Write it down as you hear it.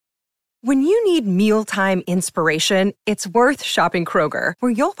When you need mealtime inspiration, it's worth shopping Kroger,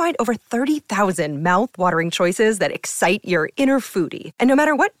 where you'll find over 30,000 mouth-watering choices that excite your inner foodie. And no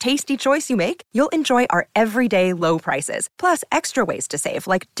matter what tasty choice you make, you'll enjoy our everyday low prices, plus extra ways to save,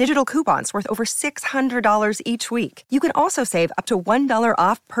 like digital coupons worth over $600 each week. You can also save up to $1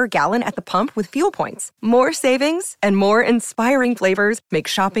 off per gallon at the pump with fuel points. More savings and more inspiring flavors make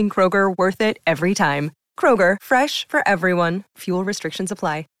shopping Kroger worth it every time. Kroger, fresh for everyone. Fuel restrictions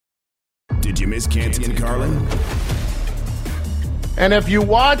apply. Did you miss Canty and Carlin? And if you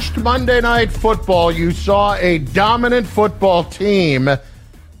watched Monday Night Football, you saw a dominant football team,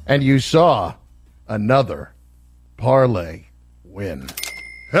 and you saw another parlay win.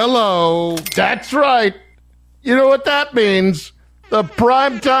 Hello. That's right. You know what that means. The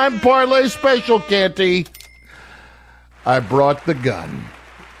primetime parlay special, Canty. I brought the gun.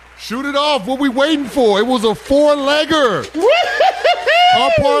 Shoot it off. What we waiting for? It was a four-legger. Our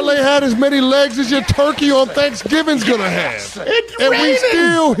parlay had as many legs as your turkey on Thanksgiving's going to have. It's and raining. We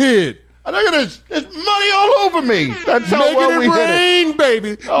still hit. And look at this. There's money all over me. That's how Making well we it hit rain, it.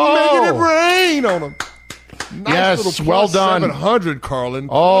 baby. Oh. Making it rain on them. Nice Yes, little well plus done. 700, Carlin.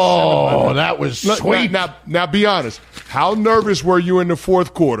 Oh, that was sweet. Now, be honest. How nervous were you in the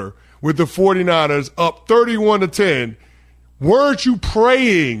fourth quarter with the 49ers up 31-10? Weren't you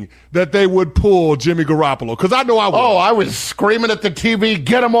praying that they would pull Jimmy Garoppolo? Because I know I was. Oh, I was screaming at the TV,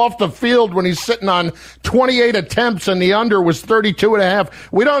 get him off the field when he's sitting on 28 attempts and the under was 32.5.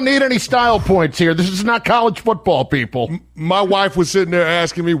 We don't need any style points here. This is not college football, people. My wife was sitting there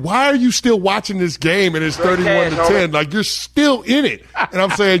asking me, why are you still watching this game and it's 31-10? Like, you're still in it. And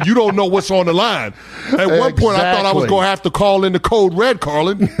I'm saying, you don't know what's on the line. At one point, I thought I was going to have to call in the code red,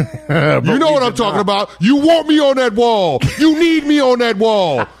 Carlin. You know what I'm talking about. You want me on that wall. You need me on that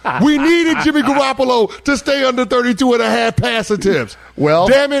wall. We needed Jimmy Garoppolo to stay under 32.5 pass attempts. Well,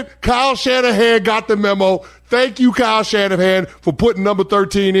 damn it, Kyle Shanahan got the memo. Thank you, Kyle Shanahan, for putting number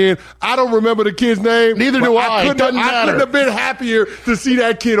 13 in. I don't remember the kid's name. Neither do I. I couldn't have been happier to see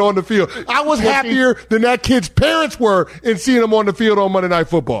that kid on the field. I was happier than that kid's parents were in seeing him on the field on Monday Night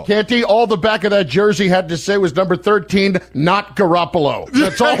Football. Canty, all the back of that jersey had to say was number 13, not Garoppolo.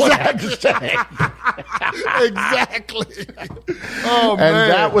 That's all it had to say. Exactly. Oh, man.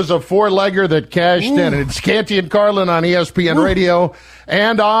 And that was a four-legger that cashed in. And it's Canty and Carlin on ESPN Radio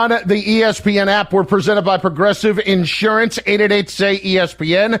and on the ESPN app. We're presented by Progressive Insurance,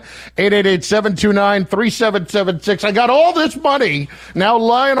 888-SAY-ESPN, 888-729-3776. I got all this money now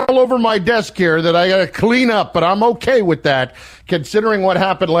lying all over my desk here that I got to clean up, but I'm okay with that considering what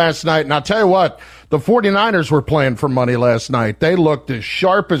happened last night. And I'll tell you what, the 49ers were playing for money last night. They looked as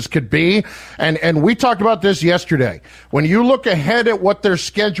sharp as could be. And we talked about this yesterday. When you look ahead at what their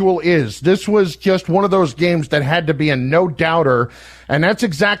schedule is, this was just one of those games that had to be a no-doubter. And that's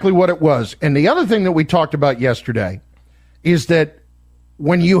exactly what it was. And the other thing that we talked about yesterday is that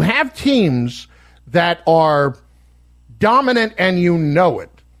when you have teams that are dominant and you know it,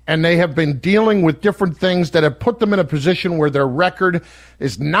 and they have been dealing with different things that have put them in a position where their record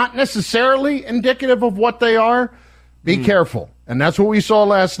is not necessarily indicative of what they are, be careful. And that's what we saw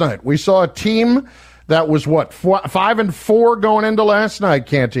last night. We saw a team that was, 5-4 going into last night,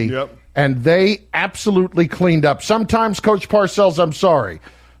 Canty? Yep. And they absolutely cleaned up. Sometimes, Coach Parcells, I'm sorry.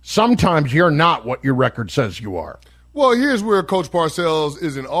 Sometimes you're not what your record says you are. Well, here's where Coach Parcells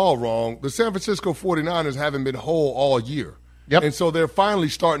isn't all wrong. The San Francisco 49ers haven't been whole all year. Yep. And so they're finally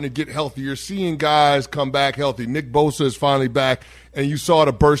starting to get healthy. You're seeing guys come back healthy. Nick Bosa is finally back, and you saw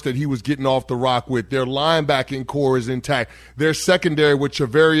the burst that he was getting off the rock with. Their linebacking core is intact. Their secondary with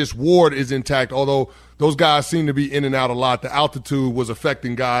Charvarius Ward is intact, although those guys seem to be in and out a lot. The altitude was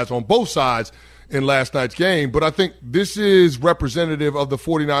affecting guys on both sides in last night's game. But I think this is representative of the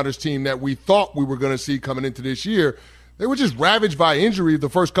 49ers team that we thought we were going to see coming into this year. They were just ravaged by injury the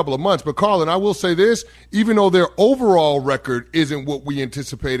first couple of months. But, Carlin, I will say this, even though their overall record isn't what we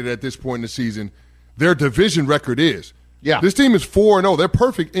anticipated at this point in the season, their division record is. Yeah. This team is 4-0. They're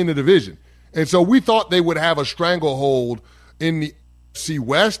perfect in the division. And so we thought they would have a stranglehold in the NFC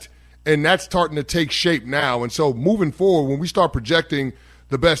West, and that's starting to take shape now. And so moving forward, when we start projecting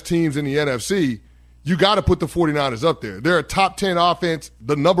the best teams in the NFC, you got to put the 49ers up there. They're a top 10 offense,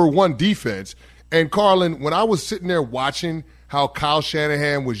 the number one defense. And, Carlin, when I was sitting there watching how Kyle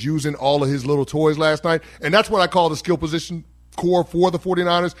Shanahan was using all of his little toys last night, and that's what I call the skill position core for the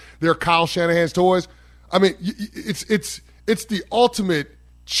 49ers, they're Kyle Shanahan's toys. I mean, it's the ultimate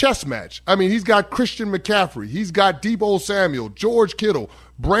chess match. I mean, he's got Christian McCaffrey. He's got Deebo Samuel, George Kittle,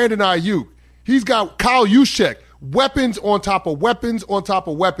 Brandon Ayuk. He's got Kyle Juszczyk, weapons on top of weapons on top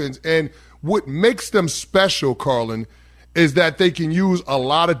of weapons. And what makes them special, Carlin, is that they can use a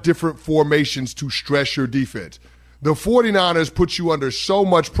lot of different formations to stress your defense. The 49ers put you under so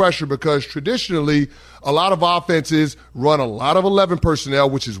much pressure because traditionally a lot of offenses run a lot of 11 personnel,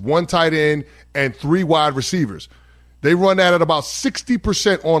 which is 1 tight end and 3 wide receivers. They run that at about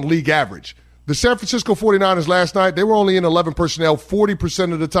 60% on league average. The San Francisco 49ers last night, they were only in 11 personnel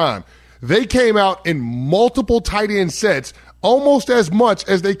 40% of the time. They came out in multiple tight end sets almost as much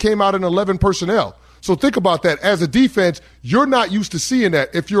as they came out in 11 personnel. So think about that. As a defense, you're not used to seeing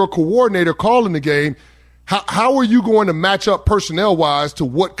that. If you're a coordinator calling the game, how are you going to match up personnel-wise to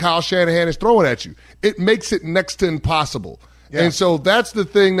what Kyle Shanahan is throwing at you? It makes it next to impossible. Yeah. And so that's the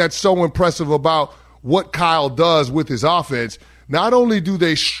thing that's so impressive about what Kyle does with his offense. Not only do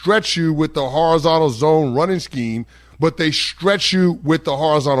they stretch you with the horizontal zone running scheme, but they stretch you with the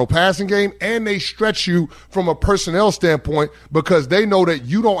horizontal passing game, and they stretch you from a personnel standpoint because they know that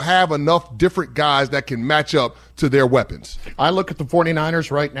you don't have enough different guys that can match up to their weapons. I look at the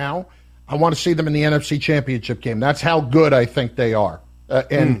 49ers right now. I want to see them in the NFC Championship game. That's how good I think they are.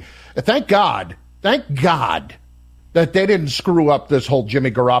 Thank God that they didn't screw up this whole Jimmy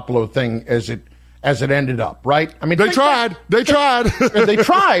Garoppolo thing as it ended up, right? I mean, They tried, but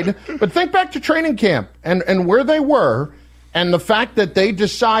think back to training camp and where they were and the fact that they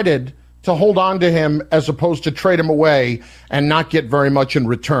decided to hold on to him as opposed to trade him away and not get very much in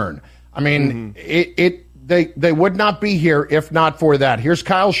return. I mean, They would not be here if not for that. Here's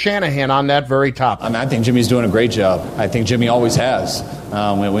Kyle Shanahan on that very topic. I think Jimmy's doing a great job. I think Jimmy always has.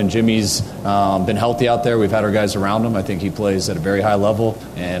 When Jimmy's been healthy out there, we've had our guys around him. I think he plays at a very high level,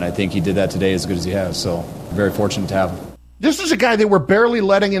 and I think he did that today as good as he has. So very fortunate to have him. This is a guy they were barely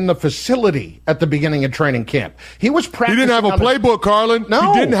letting in the facility at the beginning of training camp. He was practicing. He didn't have a playbook, Carlin.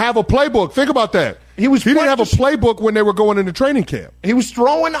 No. He didn't have a playbook. Think about that. He didn't have a playbook when they were going into training camp. He was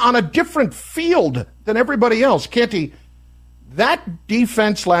throwing on a different field than everybody else. Canty, that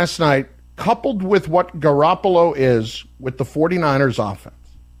defense last night, coupled with what Garoppolo is with the 49ers offense,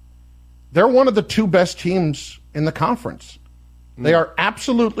 they're one of the 2 best teams in the conference. They are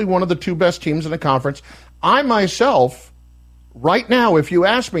absolutely one of the 2 best teams in the conference. I myself, right now, if you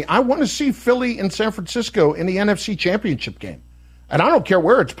ask me, I want to see Philly and San Francisco in the NFC Championship game. And I don't care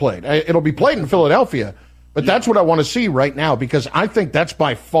where it's played. It'll be played in Philadelphia, but that's what I want to see right now because I think that's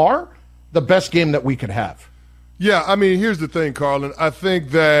by far the best game that we could have. Yeah, I mean, here's the thing, Carlin. I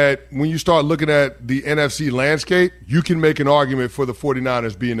think that when you start looking at the NFC landscape, you can make an argument for the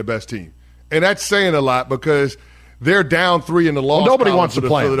 49ers being the best team. And that's saying a lot because they're down 3 in the loss nobody wants to to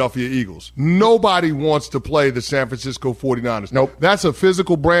play the Philadelphia Eagles. Nobody wants to play the San Francisco 49ers. Nope. That's a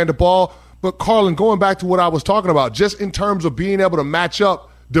physical brand of ball. But, Carlin, going back to what I was talking about, just in terms of being able to match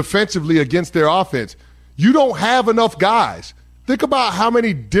up defensively against their offense, you don't have enough guys. Think about how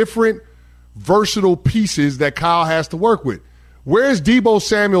many different versatile pieces that Kyle has to work with. Where's Deebo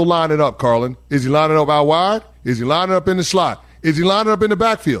Samuel lining up, Carlin? Is he lining up out wide? Is he lining up in the slot? Is he lining up in the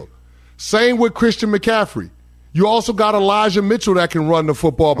backfield? Same with Christian McCaffrey. You also got Elijah Mitchell that can run the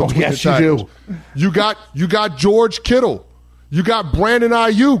football between the tackles. You got George Kittle. You got Brandon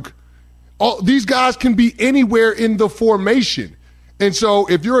Ayuk. These guys can be anywhere in the formation. And so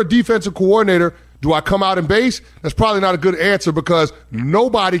if you're a defensive coordinator, do I come out in base? That's probably not a good answer because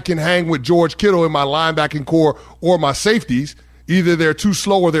nobody can hang with George Kittle in my linebacking core or my safeties. Either they're too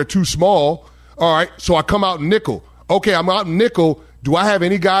slow or they're too small. All right, so I come out in nickel. Okay, I'm out in nickel. Do I have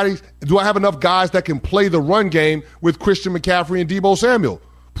enough guys that can play the run game with Christian McCaffrey and Deebo Samuel?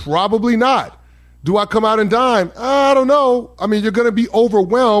 Probably not. Do I come out and dime? I don't know. I mean, you're going to be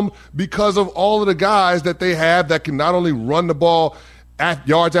overwhelmed because of all of the guys that they have that can not only run the ball at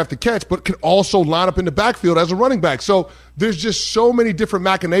yards after catch, but can also line up in the backfield as a running back. So there's just so many different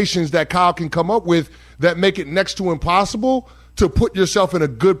machinations that Kyle can come up with that make it next to impossible to put yourself in a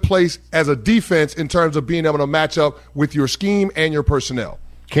good place as a defense in terms of being able to match up with your scheme and your personnel.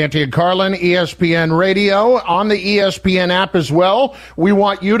 Canty and Carlin, ESPN Radio, on the ESPN app as well. We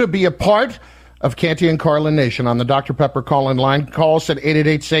want you to be a part of Canty and Carlin Nation on the Dr. Pepper call-in line. Call us at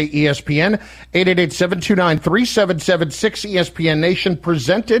 888-SAY-ESPN, 888-729-3776, ESPN Nation,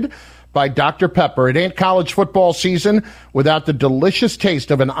 presented by Dr. Pepper. It ain't college football season without the delicious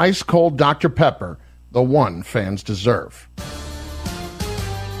taste of an ice-cold Dr. Pepper, the one fans deserve.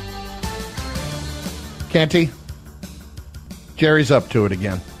 Canty, Jerry's up to it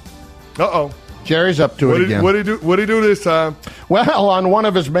again. Uh-oh. Jerry's up to it again. What did he do this time? Well, on one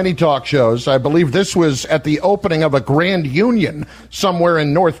of his many talk shows, I believe this was at the opening of a Grand Union somewhere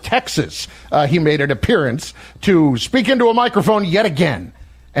in North Texas, he made an appearance to speak into a microphone yet again.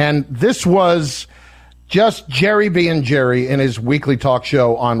 And this was Just Jerry being Jerry in his weekly talk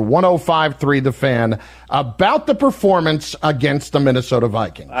show on 105.3 The Fan about the performance against the Minnesota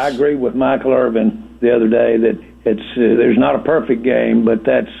Vikings. I agree with Michael Irvin the other day that there's not a perfect game, but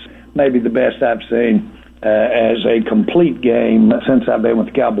that's maybe the best I've seen as a complete game since I've been with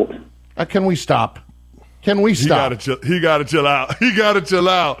the Cowboys. Can we stop? Can we stop? He got to chill out. He got to chill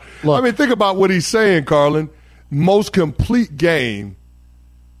out. Look, I mean, think about what he's saying, Carlin. Most complete game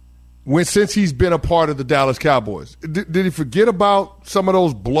since he's been a part of the Dallas Cowboys. Did he forget about some of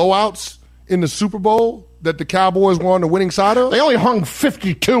those blowouts in the Super Bowl that the Cowboys were on the winning side of? They only hung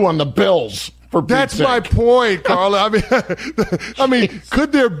 52 on the Bills. That's my point, Carlin. I mean,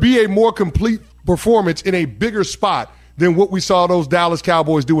 could there be a more complete performance in a bigger spot than what we saw those Dallas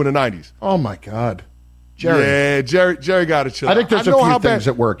Cowboys do in the 90s? Oh, my God. Jerry. Yeah, Jerry got to chill out. I think there's a few things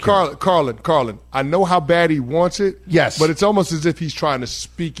at work here. Carlin, I know how bad he wants it. Yes. But it's almost as if he's trying to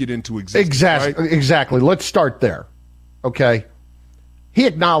speak it into existence. Exactly. Let's start there. Okay? He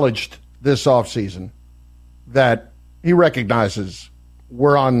acknowledged this offseason that he recognizes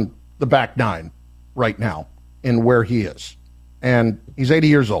we're on the back nine right now in where he is. And he's 80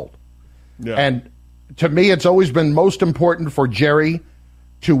 years old. Yeah. And to me, it's always been most important for Jerry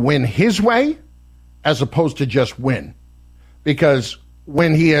to win his way as opposed to just win. Because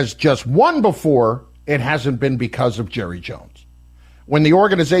when he has just won before, it hasn't been because of Jerry Jones. When the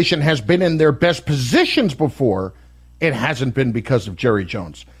organization has been in their best positions before, it hasn't been because of Jerry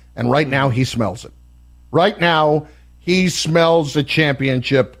Jones. And right now, he smells it. Right now, he smells the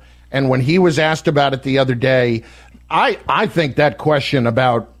championship. And when he was asked about it the other day, I think that question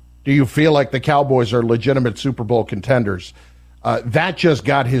about, do you feel like the Cowboys are legitimate Super Bowl contenders, that just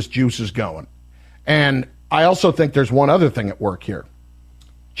got his juices going. And I also think there's one other thing at work here.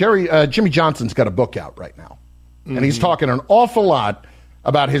 Jimmy Johnson's got a book out right now. Mm-hmm. And he's talking an awful lot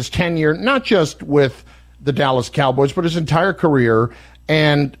about his tenure, not just with the Dallas Cowboys, but his entire career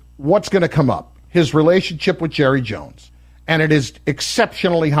and what's going to come up. His relationship with Jerry Jones. And it is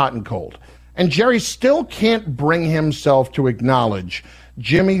exceptionally hot and cold. And Jerry still can't bring himself to acknowledge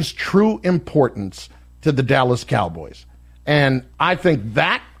Jimmy's true importance to the Dallas Cowboys. And I think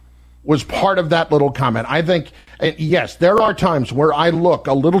that was part of that little comment. I think, yes, there are times where I look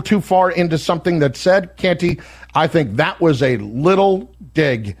a little too far into something that's said. Canty, I think that was a little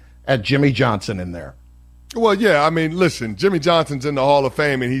dig at Jimmy Johnson in there. Well, yeah, I mean, listen, Jimmy Johnson's in the Hall of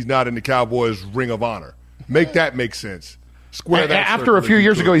Fame and he's not in the Cowboys Ring of Honor. Make that make sense. Square that after a few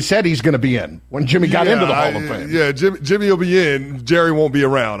years ago, he said he's going to be in when Jimmy got into the Hall of Fame. Yeah, Jimmy will be in. Jerry won't be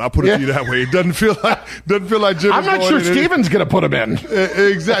around. I'll put it to you that way. It doesn't feel like Jimmy. I'm not sure Steven's going to put him in.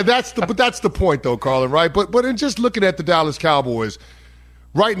 Exactly. That's the point, though, Carlin. Right? But in just looking at the Dallas Cowboys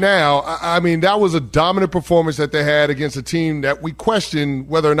right now, I mean, that was a dominant performance that they had against a team that we questioned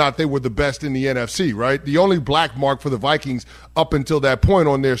whether or not they were the best in the NFC. Right? The only black mark for the Vikings up until that point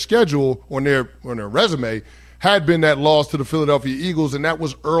on their schedule, on their resume, had been that loss to the Philadelphia Eagles, and that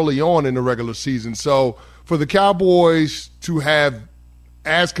was early on in the regular season. So for the Cowboys to have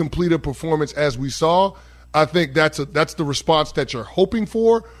as complete a performance as we saw, I think that's the response that you're hoping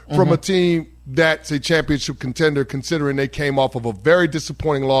for from a team that's a championship contender, considering they came off of a very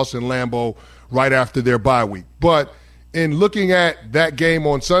disappointing loss in Lambeau right after their bye week. But in looking at that game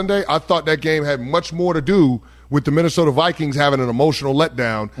on Sunday, I thought that game had much more to do with the Minnesota Vikings having an emotional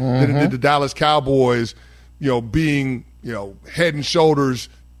letdown than it did the Dallas Cowboys being, head and shoulders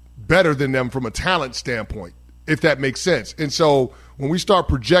better than them from a talent standpoint, if that makes sense. And so when we start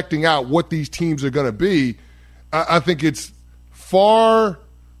projecting out what these teams are going to be, I think it's far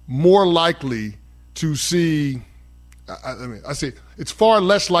more likely to see it's far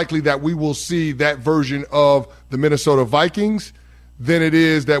less likely that we will see that version of the Minnesota Vikings than it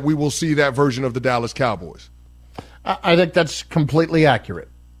is that we will see that version of the Dallas Cowboys. I think that's completely accurate.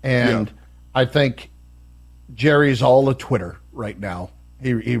 And I think Jerry's all a Twitter right now.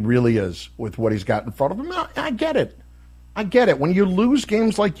 He really is with what he's got in front of him. I get it. When you lose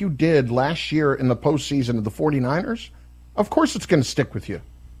games like you did last year in the postseason of the 49ers, of course it's going to stick with you.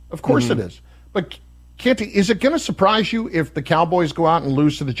 Of course it is. But, Canty, is it going to surprise you if the Cowboys go out and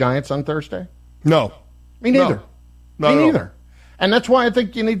lose to the Giants on Thursday? No. Me neither. Me neither. And that's why I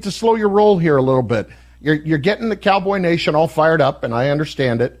think you need to slow your roll here a little bit. You're getting the Cowboy Nation all fired up, and I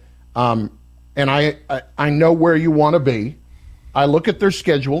understand it. And I know where you want to be. I look at their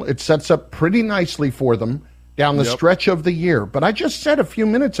schedule. It sets up pretty nicely for them down the stretch of the year. But I just said a few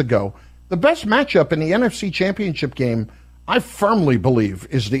minutes ago, the best matchup in the NFC Championship game, I firmly believe,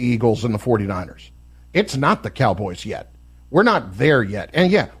 is the Eagles and the 49ers. It's not the Cowboys yet. We're not there yet. And,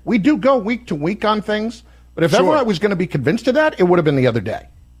 yeah, we do go week to week on things. But if ever I was going to be convinced of that, it would have been the other day.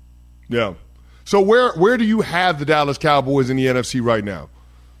 Yeah. So where do you have the Dallas Cowboys in the NFC right now?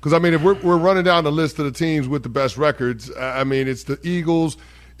 Because, I mean, if we're running down the list of the teams with the best records, I mean, it's the Eagles,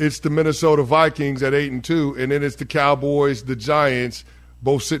 it's the Minnesota Vikings at 8-2, and then it's the Cowboys, the Giants,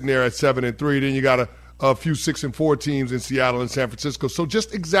 both sitting there at 7-3. Then you got a few 6-4 teams in Seattle and San Francisco. So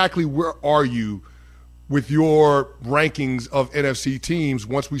just exactly where are you with your rankings of NFC teams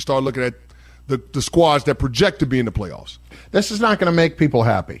once we start looking at the squads that project to be in the playoffs? This is not going to make people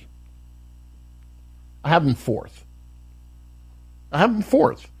happy. I have them fourth.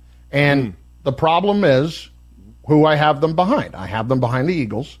 And the problem is who I have them behind. I have them behind the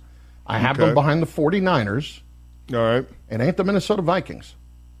Eagles. I have them behind the 49ers. All right. It ain't the Minnesota Vikings.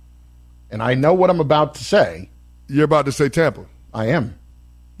 And I know what I'm about to say. You're about to say Tampa. I am.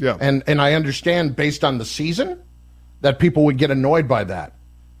 Yeah. And I understand based on the season that people would get annoyed by that.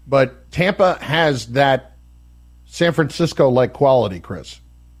 But Tampa has that San Francisco-like quality, Chris,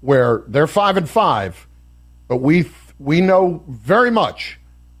 where they're 5-5, but we know very much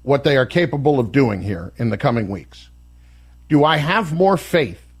what they are capable of doing here in the coming weeks. Do I have more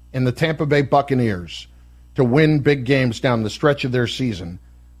faith in the Tampa Bay Buccaneers to win big games down the stretch of their season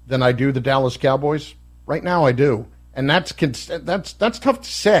than I do the Dallas Cowboys? Right now I do. And that's tough to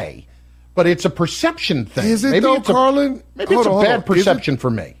say, but it's a perception thing. Is it, maybe Carlin? Maybe it's a bad perception for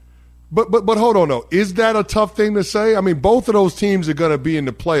me. But hold on, though. Is that a tough thing to say? I mean, both of those teams are going to be in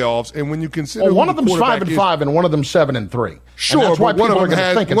the playoffs, and when you consider one of them's 5-5 and one of them's 7-3. Sure, but one of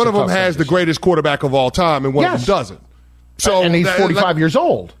them has the greatest quarterback of all time, and one of them doesn't. So and he's 45 years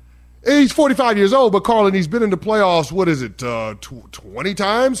old. He's 45 years old, but Carlin, he's been in the playoffs. What is it? 20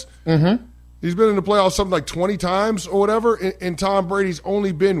 times? Mm-hmm. He's been in the playoffs something like 20 times or whatever, and Tom Brady's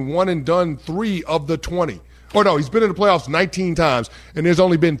only been one and done 3 of the 20. Or no, he's been in the playoffs 19 times, and there's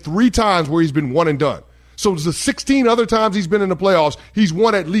only been 3 times where he's been one and done. So the 16 other times he's been in the playoffs, he's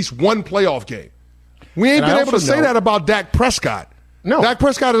won at least one playoff game. We ain't been able to say that about Dak Prescott. No. Dak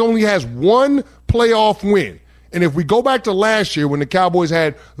Prescott only has one playoff win. And if we go back to last year when the Cowboys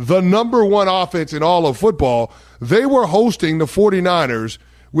had the number 1 offense in all of football, they were hosting the 49ers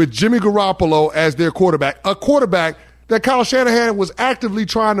with Jimmy Garoppolo as their quarterback, a quarterback that Kyle Shanahan was actively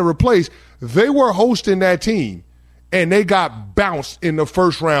trying to replace. They were hosting that team, and they got bounced in the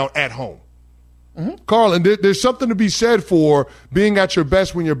first round at home. Mm-hmm. Carlin, there's something to be said for being at your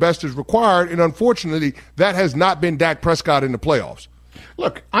best when your best is required, and unfortunately, that has not been Dak Prescott in the playoffs.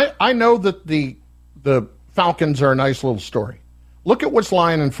 Look, I know that the Falcons are a nice little story. Look at what's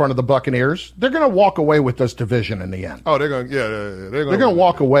lying in front of the Buccaneers. They're going to walk away with this division in the end. Oh, they're going to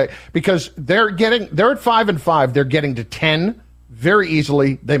walk away because they're at 5-5. They're getting to 10 very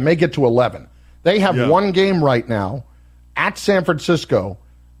easily. They may get to 11. They have one game right now at San Francisco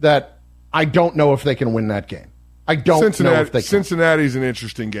that I don't know if they can win that game. I don't know if they can. Cincinnati's an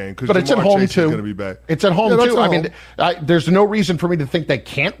interesting game but it's at home too. Going to be back. It's at home too. I mean, there's no reason for me to think they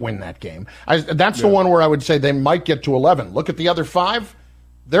can't win that game. That's the one where I would say they might get to 11. Look at the other 5;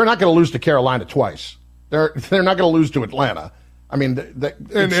 they're not going to lose to Carolina twice. They're not going to lose to Atlanta. I mean,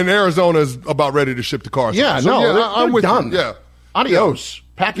 and Arizona's about ready to ship the car. Yeah, I'm with done. You. Yeah, adios.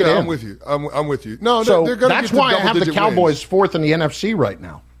 Pack it in. I'm with you. I'm with you. No, so they're going to that's why I have the Cowboys fourth in the NFC right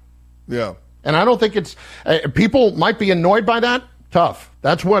now. Yeah. And I don't think it's people might be annoyed by that. Tough.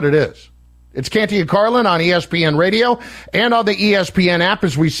 That's what it is. It's Canty and Carlin on ESPN Radio and on the ESPN app.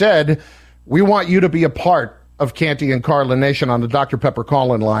 As we said, we want you to be a part of Canty and Carlin Nation on the Dr. Pepper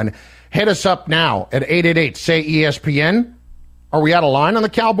call-in line. Hit us up now at 888-SAY-ESPN. Are we out of line on the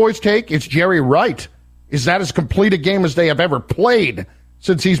Cowboys take? It's Jerry Wright. Is that as complete a game as they have ever played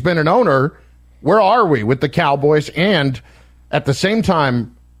since he's been an owner? Where are we with the Cowboys? And at the same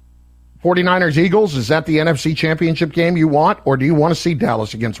time, 49ers, Eagles, is that the NFC Championship game you want, or do you want to see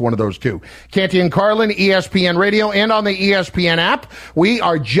Dallas against one of those two? Canty and Carlin, ESPN Radio, and on the ESPN app. We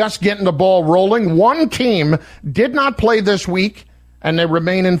are just getting the ball rolling. One team did not play this week, and they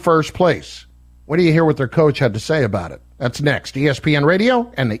remain in first place. What do you hear what their coach had to say about it? That's next. ESPN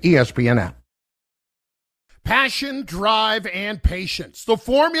Radio and the ESPN app. Passion, drive, and patience. The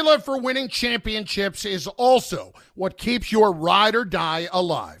formula for winning championships is also what keeps your ride or die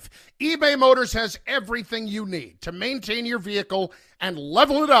alive. eBay Motors has everything you need to maintain your vehicle and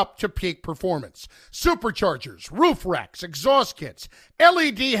level it up to peak performance. Superchargers, roof racks, exhaust kits,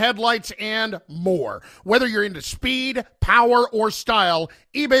 LED headlights, and more. Whether you're into speed, power, or style,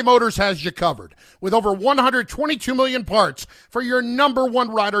 eBay Motors has you covered. With over 122 million parts for your number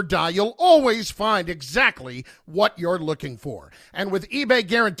one ride or die, you'll always find exactly what you're looking for. And with eBay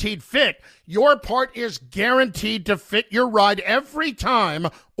Guaranteed Fit, your part is guaranteed to fit your ride every time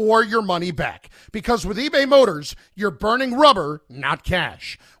or your money back. Because with eBay Motors, you're burning rubber, not not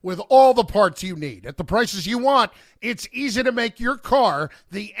cash. With all the parts you need at the prices you want, it's easy to make your car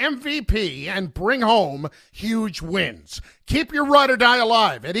the MVP and bring home huge wins. Keep your ride or die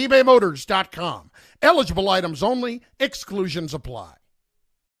alive at ebaymotors.com. Eligible items only. Exclusions apply.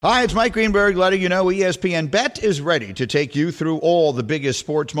 Hi, it's Mike Greenberg letting you know ESPN Bet is ready to take you through all the biggest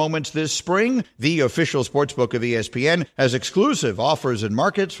sports moments this spring. The official sportsbook of ESPN has exclusive offers and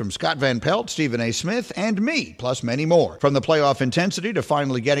markets from Scott Van Pelt, Stephen A. Smith, and me, plus many more. From the playoff intensity to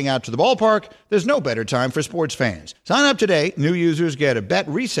finally getting out to the ballpark, there's no better time for sports fans. Sign up today. New users get a bet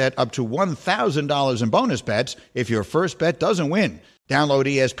reset up to $1,000 in bonus bets if your first bet doesn't win. Download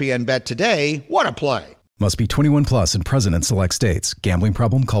ESPN Bet today. What a play. Must be 21 plus and present in select states. Gambling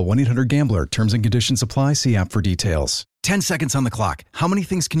problem? Call 1-800-GAMBLER. Terms and conditions apply. See app for details. 10 seconds on the clock. How many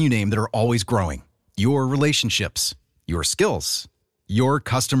things can you name that are always growing? Your relationships, your skills, your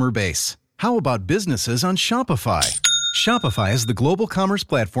customer base. How about businesses on Shopify? Shopify is the global commerce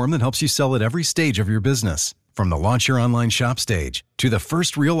platform that helps you sell at every stage of your business. From the launch your online shop stage to the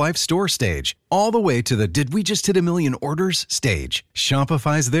first real-life store stage, all the way to the did we just hit a million orders stage.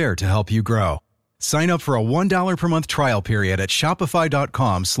 Shopify's there to help you grow. Sign up for a $1 per month trial period at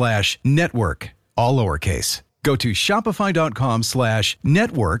shopify.com/network, all lowercase. Go to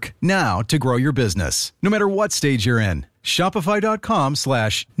shopify.com/network now to grow your business, no matter what stage you're in.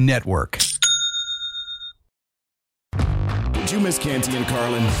 Shopify.com/network. Did you miss Canty and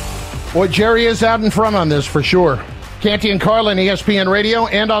Carlin? Boy, Jerry is out in front on this for sure. Canty and Carlin, ESPN Radio,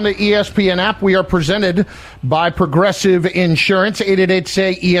 and on the ESPN app. We are presented by Progressive Insurance,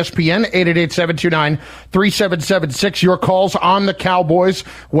 888-SAY-ESPN, 888-729-3776. Your calls on the Cowboys,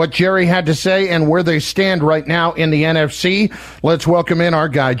 what Jerry had to say, and where they stand right now in the NFC. Let's welcome in our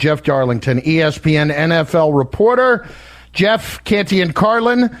guy, Jeff Darlington, ESPN NFL reporter. Jeff, Canty and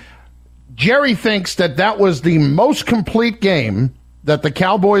Carlin, Jerry thinks that was the most complete game that the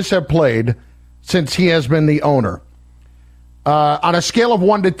Cowboys have played since he has been the owner. On a scale of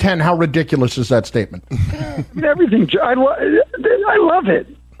 1 to 10, how ridiculous is that statement? Everything. I love it.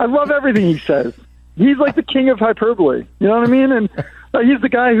 I love everything he says. He's like the king of hyperbole. You know what I mean? And he's the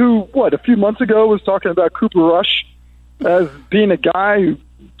guy who, a few months ago was talking about Cooper Rush as being a guy who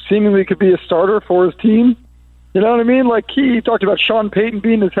seemingly could be a starter for his team. You know what I mean? Like he talked about Sean Payton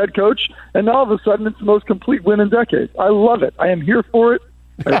being his head coach, and all of a sudden it's the most complete win in decades. I love it. I am here for it.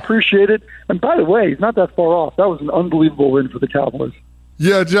 I appreciate it. And by the way, he's not that far off. That was an unbelievable win for the Cowboys.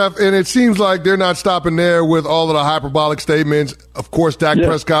 Yeah, Jeff, and it seems like they're not stopping there with all of the hyperbolic statements. Of course, Dak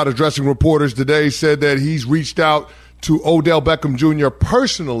Prescott, addressing reporters today, said that he's reached out to Odell Beckham Jr.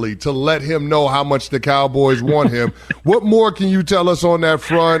 personally to let him know how much the Cowboys want him. What more can you tell us on that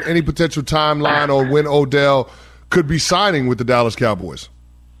front? Any potential timeline on when Odell could be signing with the Dallas Cowboys?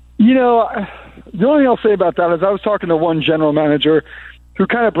 You know, the only thing I'll say about that is I was talking to one general manager who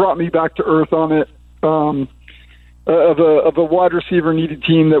kind of brought me back to earth on it, of a wide receiver needed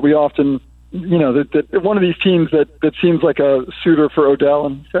team that we often, that one of these teams that seems like a suitor for Odell.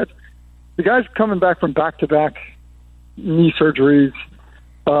 And he said, the guy's coming back from back-to-back knee surgeries.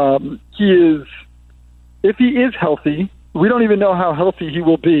 He is, if he is healthy, we don't even know how healthy he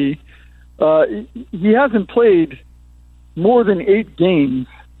will be. He hasn't played more than 8 games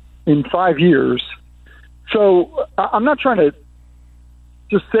in 5 years. So I'm not trying to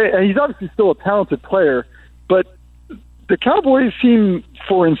just say, and he's obviously still a talented player, but the Cowboys seem,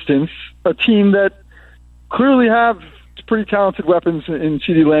 for instance, a team that clearly have pretty talented weapons in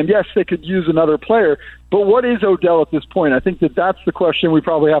CeeDee Lamb. Yes, they could use another player, but what is Odell at this point? I think that's the question we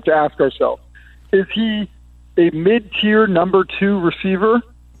probably have to ask ourselves. Is he a mid-tier number 2 receiver?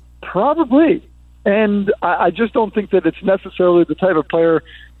 Probably. And I just don't think that it's necessarily the type of player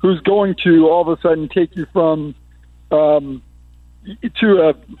who's going to all of a sudden take you from a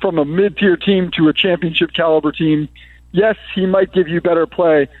mid-tier team to a championship caliber team. Yes, he might give you better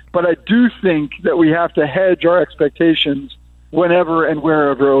play, but I do think that we have to hedge our expectations whenever and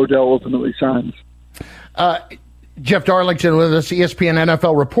wherever Odell ultimately signs. Jeff Darlington with us, ESPN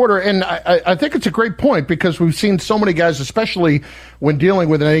NFL reporter, and I think it's a great point because we've seen so many guys, especially when dealing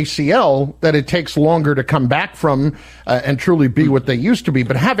with an ACL, that it takes longer to come back from and truly be what they used to be.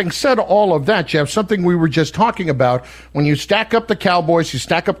 But having said all of that, Jeff, something we were just talking about, when you stack up the Cowboys, you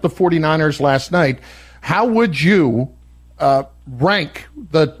stack up the 49ers last night, how would you rank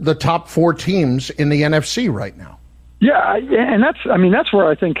the top 4 teams in the NFC right now? Yeah, and that's where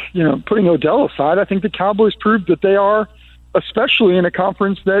I think, putting Odell aside, I think the Cowboys proved that they are, especially in a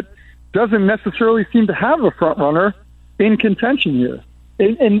conference that doesn't necessarily seem to have a front runner in contention here.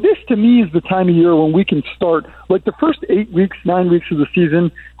 And this, to me, is the time of year when we can start, like the first 8 weeks, 9 weeks of the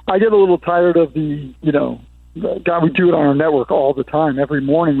season, I get a little tired of the God, we do it on our network all the time. Every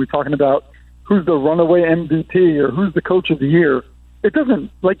morning we're talking about who's the runaway MVP or who's the coach of the year. It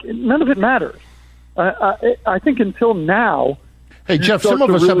doesn't, none of it matters. I think until now. Hey, Jeff, some of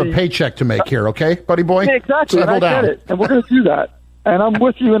us have a paycheck to make here, okay, buddy boy? Yeah, exactly. Settle and I down. get it. And we're going to do that. And I'm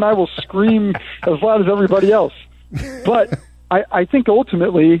with you, and I will scream as loud as everybody else. But I think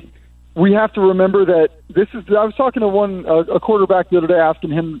ultimately we have to remember that this is. I was talking to a quarterback the other day, asking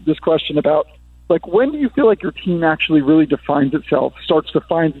him this question about, when do you feel like your team actually really defines itself, starts to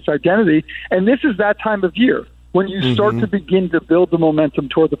find its identity? And this is that time of year when you start to begin to build the momentum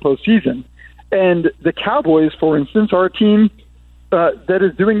toward the postseason. And the Cowboys, for instance, are a team that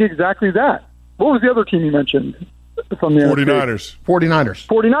is doing exactly that. What was the other team you mentioned from the 49ers.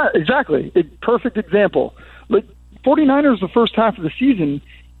 49ers, exactly. A perfect example. 49ers, the first half of the season,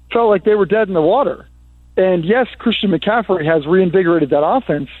 felt like they were dead in the water. And yes, Christian McCaffrey has reinvigorated that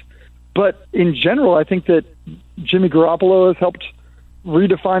offense, but in general, I think that Jimmy Garoppolo has helped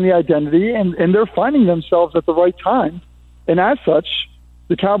redefine the identity, and they're finding themselves at the right time. And as such,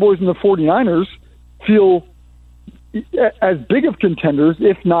 the Cowboys and the 49ers feel as big of contenders,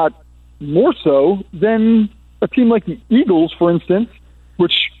 if not more so, than a team like the Eagles, for instance,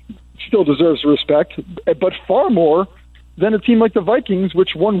 which still deserves respect, but far more than a team like the Vikings,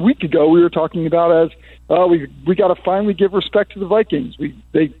 which 1 week ago we were talking about as we got to finally give respect to the Vikings.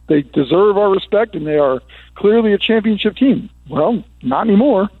 They deserve our respect, and they are clearly a championship team. Well, not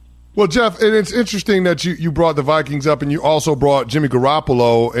anymore. Well, Jeff, and it's interesting that you brought the Vikings up, and you also brought Jimmy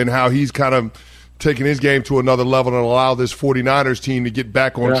Garoppolo and how he's kind of taking his game to another level and allow this 49ers team to get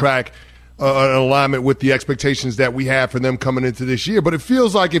back on track in alignment with the expectations that we have for them coming into this year. But it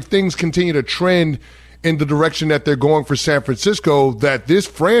feels like if things continue to trend in the direction that they're going for San Francisco, that this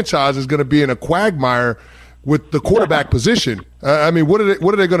franchise is going to be in a quagmire with the quarterback position. I mean, what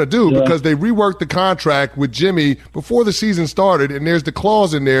are they going to do? Yeah. Because they reworked the contract with Jimmy before the season started, and there's the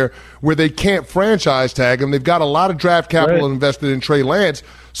clause in there where they can't franchise tag him. They've got a lot of draft capital invested in Trey Lance.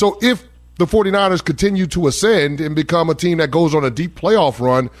 So if the 49ers continue to ascend and become a team that goes on a deep playoff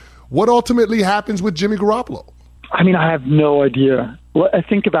run, what ultimately happens with Jimmy Garoppolo? I mean, I have no idea.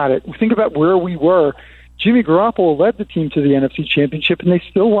 Think about it. Think about where we were. Jimmy Garoppolo led the team to the NFC Championship, and they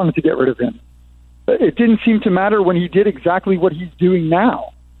still wanted to get rid of him. It didn't seem to matter when he did exactly what he's doing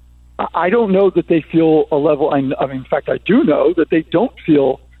now. I don't know that they feel a level – in fact, I do know that they don't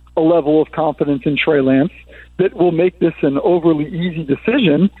feel a level of confidence in Trey Lance that will make this an overly easy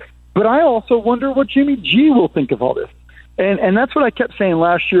decision. But I also wonder what Jimmy G will think of all this. And that's what I kept saying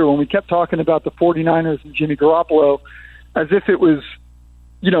last year when we kept talking about the 49ers and Jimmy Garoppolo as if it was,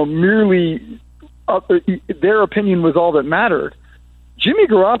 merely their opinion was all that mattered. Jimmy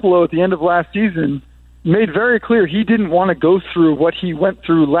Garoppolo at the end of last season made very clear he didn't want to go through what he went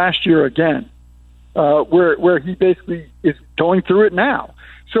through last year again, where he basically is going through it now.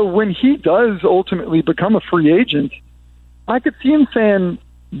 So when he does ultimately become a free agent, I could see him saying,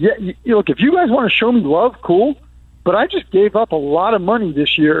 yeah, look, if you guys want to show me love, cool, but I just gave up a lot of money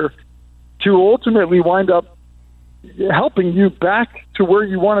this year to ultimately wind up helping you back to where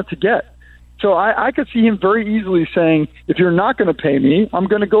you wanted to get. So I could see him very easily saying, if you're not going to pay me, I'm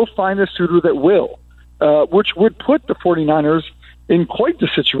going to go find a suitor that will, which would put the 49ers in quite the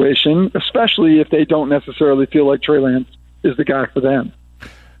situation, especially if they don't necessarily feel like Trey Lance is the guy for them.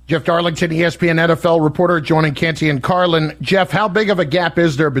 Jeff Darlington, ESPN NFL reporter, joining Canty and Carlin. Jeff, how big of a gap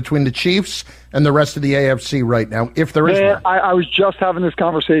is there between the Chiefs and the rest of the AFC right now, if there is one? I was just having this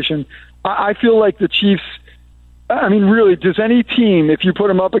conversation. I feel like the Chiefs, I mean, really, does any team, if you put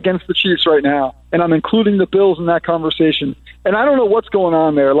them up against the Chiefs right now, and I'm including the Bills in that conversation, and I don't know what's going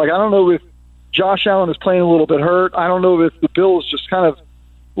on there. I don't know if Josh Allen is playing a little bit hurt. I don't know if the Bills just kind of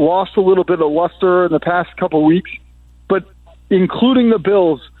lost a little bit of luster in the past couple of weeks. But including the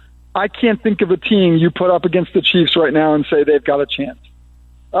Bills, I can't think of a team you put up against the Chiefs right now and say they've got a chance.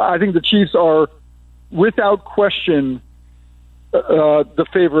 I think the Chiefs are, without question, the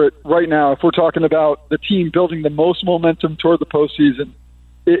favorite right now. If we're talking about the team building the most momentum toward the postseason,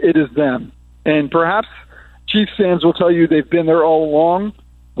 it is them. And perhaps Chiefs fans will tell you they've been there all along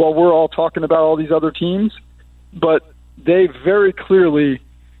while we're all talking about all these other teams. But they very clearly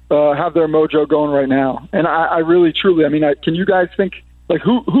have their mojo going right now. And I really, truly, can you guys think,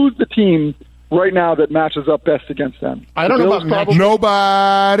 who's the team right now that matches up best against them? I don't know about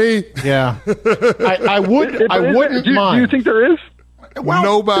nobody. Yeah, I wouldn't mind. Do you think there is? Well,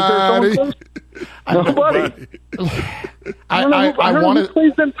 nobody. Nobody. I don't know who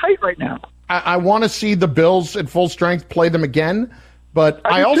plays them tight right now. I want to see the Bills at full strength play them again, but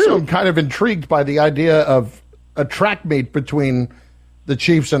I also am kind of intrigued by the idea of a track meet between the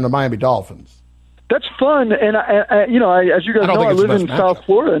Chiefs and the Miami Dolphins. that's fun. And I you know, as you guys know, I live in South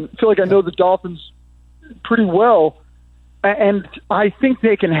Florida and feel like I know the Dolphins pretty well. And I think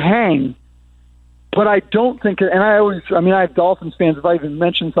they can hang, but I don't think. And I have Dolphins fans. If I even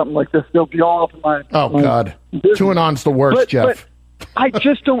mention something like this, they'll be all up in my. Oh God, QAnon's the worst, Jeff. But I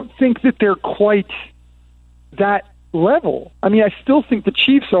just don't think that they're quite that level. I mean, I still think the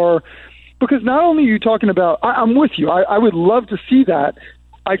Chiefs are, because not only are you talking about. I'm with you. I would love to see that.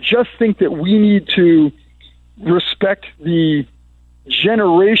 I just think that we need to respect the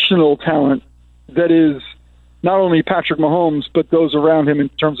generational talent that is. Not only Patrick Mahomes, but those around him in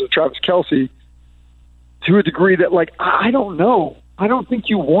terms of Travis Kelce, to a degree that, like, I don't know. I don't think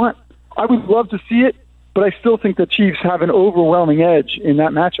you want. I would love to see it, but I still think the Chiefs have an overwhelming edge in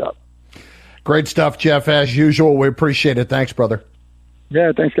that matchup. Great stuff, Jeff, as usual. We appreciate it. Thanks, brother.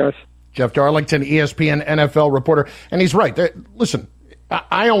 Yeah, thanks, guys. Jeff Darlington, ESPN NFL reporter. And he's right. Listen,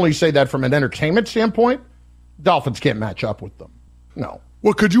 I only say that from an entertainment standpoint. Dolphins can't match up with them. No.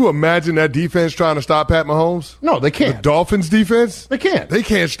 Well, could you imagine that defense trying to stop Pat Mahomes? No, they can't. The Dolphins defense? They can't. They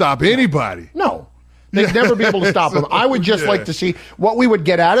can't stop anybody. No. They'd never be able to stop them. I would just like to see what we would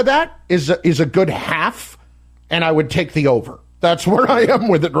get out of that is a good half, and I would take the over. That's where I am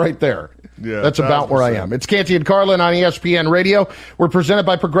with it right there. Yeah, that's about where I am. It's Canty and Carlin on ESPN Radio. We're presented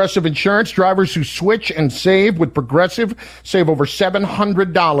by Progressive Insurance. Drivers who switch and save with Progressive save over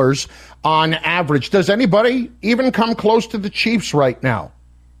 $700 on average. Does anybody even come close to the Chiefs right now?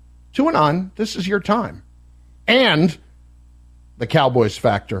 QAnon, this is your time. And the Cowboys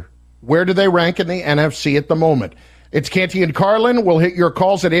factor. Where do they rank in the NFC at the moment? It's Canty and Carlin. We'll hit your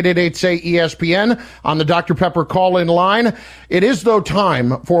calls at 888-SAY-ESPN on the Dr. Pepper call-in line. It is, though,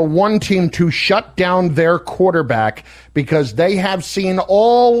 time for one team to shut down their quarterback because they have seen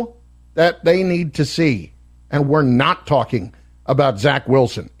all that they need to see. And we're not talking about Zach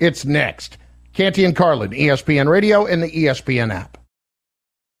Wilson. It's next. Canty and Carlin, ESPN Radio and the ESPN app.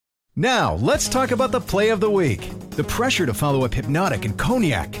 Now, let's talk about the play of the week. The pressure to follow up Hypnotic and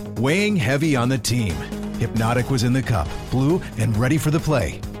Cognac, weighing heavy on the team. Hypnotic was in the cup, blue, and ready for the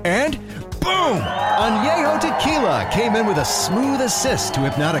play. And boom! Añejo Tequila came in with a smooth assist to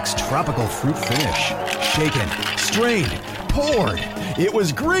Hypnotic's tropical fruit finish. Shaken, strained, poured. It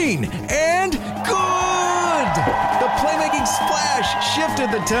was green and good! The playmaking splash shifted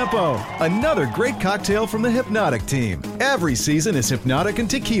the tempo. Another great cocktail from the Hypnotic team. Every season is Hypnotic and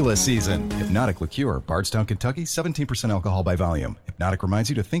Tequila season. Hypnotic Liqueur, Bardstown, Kentucky, 17% alcohol by volume. Hypnotic reminds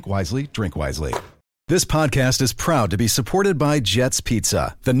you to think wisely, drink wisely. This podcast is proud to be supported by Jets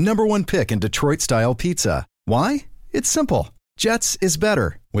Pizza, the #1 pick in Detroit-style pizza. Why? It's simple. Jets is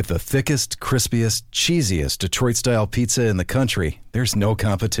better. With the thickest, crispiest, cheesiest Detroit-style pizza in the country, there's no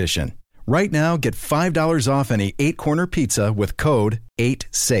competition. Right now, get $5 off any 8-corner pizza with code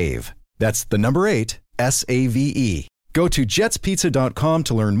 8SAVE. That's the number 8, S-A-V-E. Go to jetspizza.com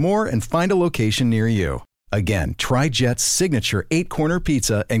to learn more and find a location near you. Again, try Jet's signature 8-corner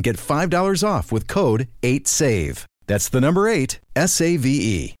pizza and get $5 off with code 8SAVE. That's the number 8,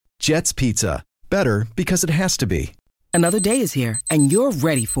 S-A-V-E. Jet's Pizza. Better because it has to be. Another day is here, and you're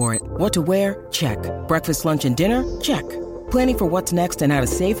ready for it. What to wear? Check. Breakfast, lunch, and dinner? Check. Planning for what's next and how to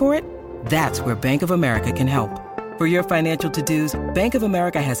save for it? That's where Bank of America can help. For your financial to-dos, Bank of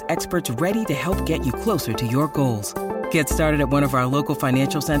America has experts ready to help get you closer to your goals. Get started at one of our local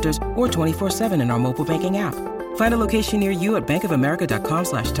financial centers or 24/7 in our mobile banking app. Find a location near you at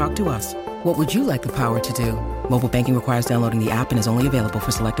bankofamerica.com/talktous. What would you like the power to do? Mobile banking requires downloading the app and is only available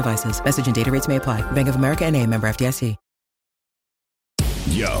for select devices. Message and data rates may apply. Bank of America NA, member FDIC.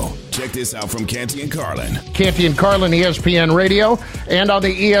 Yo, check this out from Canty and Carlin. Canty and Carlin, ESPN Radio, and on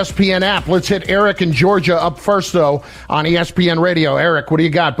the ESPN app. Let's hit Eric in Georgia up first, though, on ESPN Radio. Eric, what do you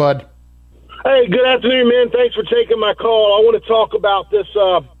got, bud? Hey, good afternoon, man. Thanks for taking my call. I want to talk about this.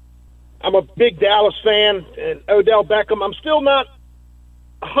 I'm a big Dallas fan, and Odell Beckham. I'm still not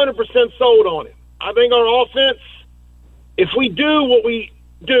 100% sold on it. I think on offense, if we do what we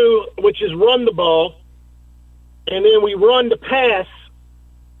do, which is run the ball, and then we run the pass,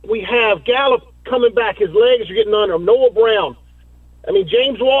 we have Gallup coming back. His legs are getting under him. Noah Brown. I mean,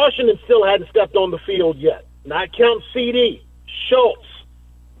 James Washington still hadn't stepped on the field yet. Not count CD. Schultz.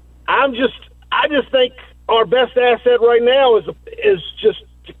 I just think our best asset right now is just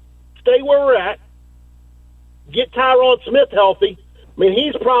to stay where we're at, get Tyron Smith healthy. I mean,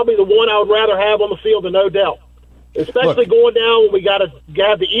 he's probably the one I would rather have on the field than Odell, especially going down when we got to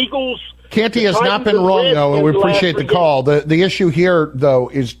have the Eagles. Canty has not been wrong, though, and we appreciate the call. The issue here, though,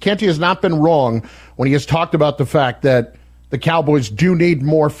 is Canty has not been wrong when he has talked about the fact that the Cowboys do need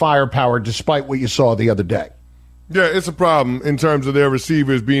more firepower despite what you saw the other day. Yeah, it's a problem in terms of their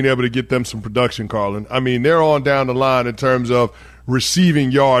receivers being able to get them some production, Carlin. I mean, they're on down the line in terms of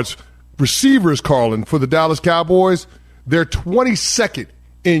receiving yards. Receivers, Carlin, for the Dallas Cowboys, they're 22nd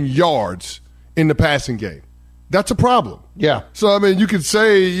in yards in the passing game. That's a problem. Yeah. So, I mean, you could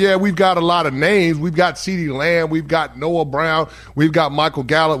say, yeah, we've got a lot of names. We've got CeeDee Lamb. We've got Noah Brown. We've got Michael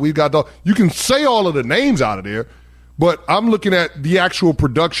Gallup. We've got you can say all of the names out of there, but I'm looking at the actual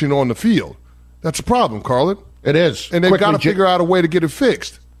production on the field. That's a problem, Carlin. It is. And they've got to figure out a way to get it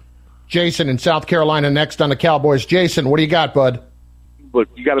fixed. Jason in South Carolina next on the Cowboys. Jason, what do you got, bud? But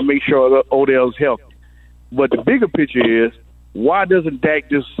you got to make sure Odell's healthy. But the bigger picture is, why doesn't Dak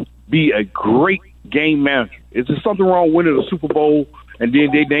just be a great game manager? Is there something wrong winning a Super Bowl and then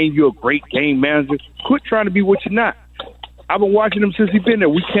they name you a great game manager? Quit trying to be what you're not. I've been watching him since he's been there.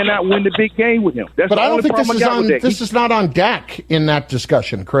 We cannot win the big game with him. That's but the I don't only think problem this is not on Dak in that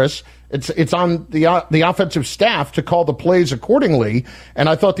discussion, Chris. It's on the offensive staff to call the plays accordingly. And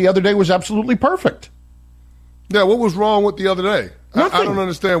I thought the other day was absolutely perfect. Yeah, what was wrong with the other day? Nothing. I don't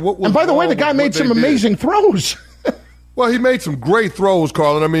understand what was. And by the way, the guy made some amazing throws. Well, he made some great throws,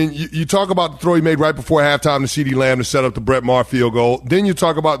 Carlin. I mean, you talk about the throw he made right before halftime to CeeDee Lamb to set up the Brett Maher field goal. Then you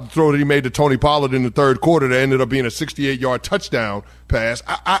talk about the throw that he made to Tony Pollard in the third quarter that ended up being a 68-yard touchdown pass.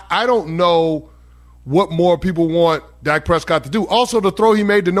 I don't know what more people want Dak Prescott to do. Also, the throw he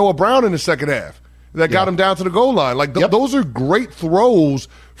made to Noah Brown in the second half that got him down to the goal line. Like, those are great throws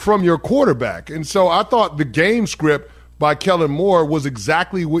from your quarterback. And so I thought the game script by Kellen Moore was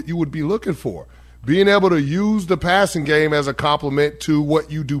exactly what you would be looking for. Being able to use the passing game as a complement to what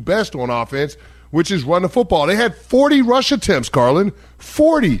you do best on offense, which is run the football. They had 40 rush attempts, Carlin.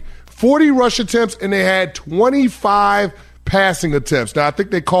 40 rush attempts, and they had 25 passing attempts. Now, I think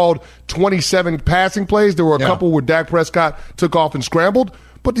they called 27 passing plays. There were a couple where Dak Prescott took off and scrambled,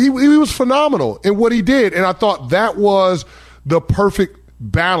 but he was phenomenal in what he did, and I thought that was the perfect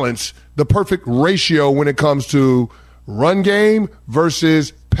balance, the perfect ratio when it comes to run game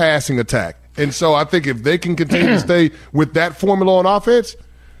versus passing attack. And so I think if they can continue to stay with that formula on offense,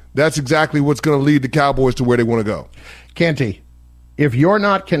 that's exactly what's going to lead the Cowboys to where they want to go. Canty, if you're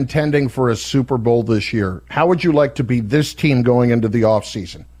not contending for a Super Bowl this year, how would you like to be this team going into the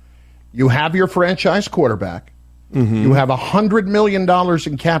offseason? You have your franchise quarterback. Mm-hmm. You have $100 million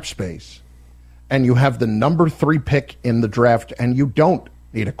in cap space. And you have the number 3 pick in the draft, and you don't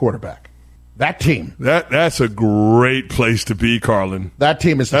need a quarterback. That team. That's a great place to be, Carlin. That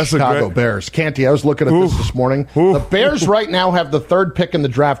team is the Chicago Bears. Canty, I was looking at this morning. The Bears right now have the 3rd pick in the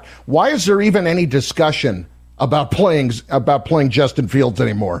draft. Why is there even any discussion about playing Justin Fields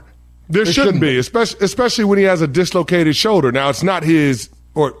anymore? There shouldn't be, especially when he has a dislocated shoulder. Now, it's not his,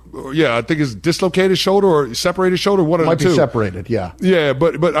 I think it's dislocated shoulder or separated shoulder, one of the two. Might be separated, yeah. Yeah,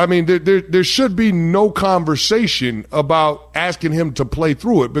 but I mean, there should be no conversation about asking him to play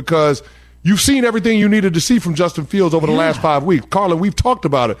through it because you've seen everything you needed to see from Justin Fields over the last 5 weeks. Carlin, we've talked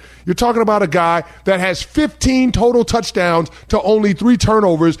about it. You're talking about a guy that has 15 total touchdowns to only 3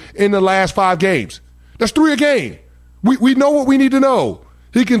 turnovers in the last 5 games. That's 3 a game. We know what we need to know.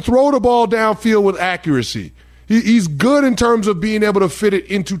 He can throw the ball downfield with accuracy. He's good in terms of being able to fit it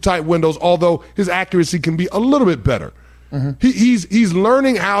into tight windows, although his accuracy can be a little bit better. Mm-hmm. He's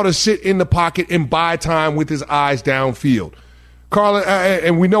learning how to sit in the pocket and buy time with his eyes downfield. Carlin,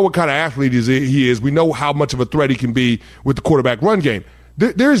 and we know what kind of athlete he is. We know how much of a threat he can be with the quarterback run game.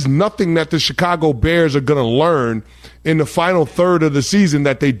 There's nothing that the Chicago Bears are going to learn in the final third of the season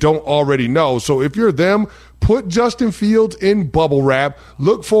that they don't already know. So if you're them, put Justin Fields in bubble wrap.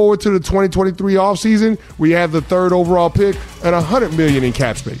 Look forward to the 2023 offseason. We have the 3rd overall pick and $100 million in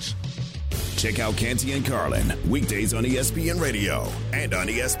cap space. Check out Canty and Carlin weekdays on ESPN Radio and on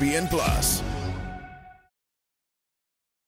ESPN Plus.